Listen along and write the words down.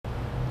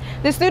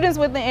The students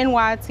with the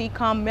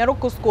NYT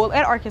Medical School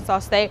at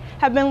Arkansas State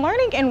have been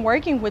learning and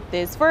working with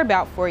this for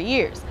about 4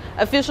 years.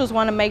 Officials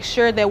want to make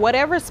sure that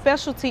whatever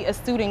specialty a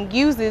student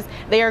uses,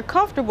 they are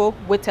comfortable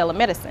with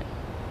telemedicine.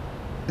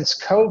 Since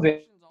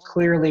COVID,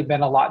 clearly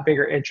been a lot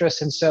bigger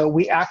interest, and so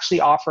we actually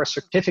offer a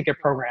certificate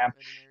program.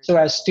 So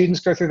as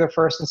students go through their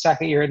first and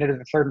second year and into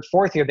the third and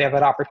fourth year, they have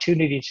an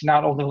opportunity to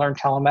not only learn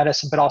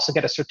telemedicine but also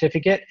get a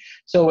certificate,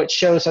 so it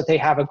shows that they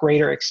have a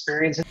greater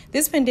experience.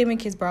 This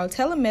pandemic has brought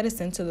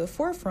telemedicine to the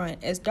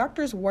forefront as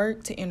doctors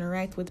work to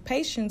interact with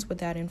patients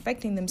without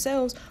infecting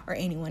themselves or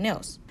anyone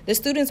else. The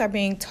students are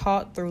being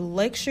taught through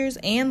lectures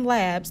and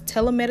labs,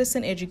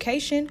 telemedicine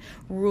education,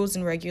 rules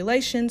and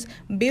regulations,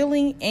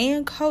 billing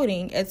and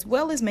coding, as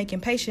well as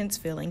making patients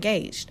feel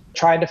engaged.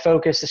 Trying to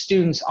focus the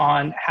students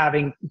on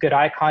having good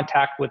eye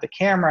contact with the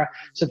camera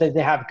so that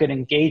they have good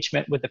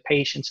engagement with the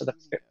patient, so the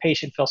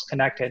patient feels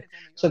connected.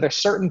 So there's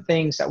certain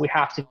things that we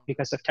have to,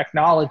 because of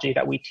technology,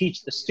 that we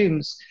teach the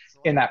students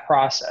in that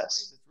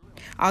process.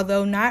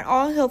 Although not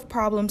all health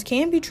problems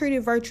can be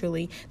treated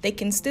virtually, they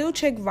can still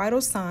check vital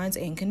signs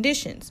and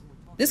conditions.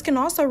 This can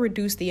also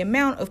reduce the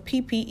amount of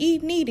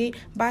PPE needed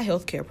by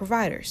healthcare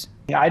providers.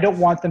 I don't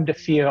want them to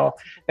feel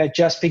that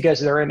just because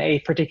they're in a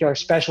particular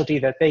specialty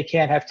that they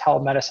can't have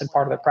telemedicine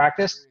part of their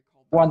practice.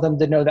 I want them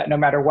to know that no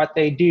matter what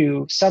they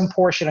do, some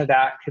portion of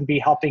that can be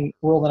helping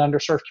rural and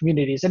underserved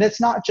communities. And it's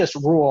not just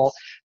rural.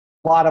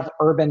 A lot of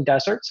urban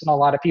deserts and a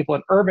lot of people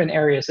in urban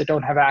areas that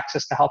don't have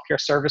access to healthcare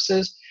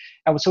services.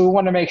 And so we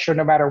want to make sure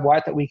no matter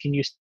what that we can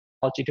use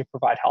technology to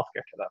provide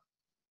healthcare to them.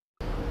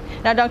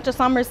 Now, Dr.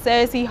 Summers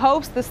says he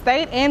hopes the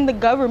state and the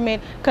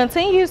government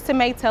continues to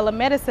make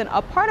telemedicine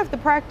a part of the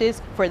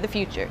practice for the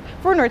future.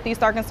 For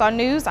Northeast Arkansas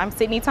News, I'm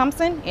Sydney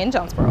Thompson in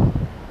Jonesboro.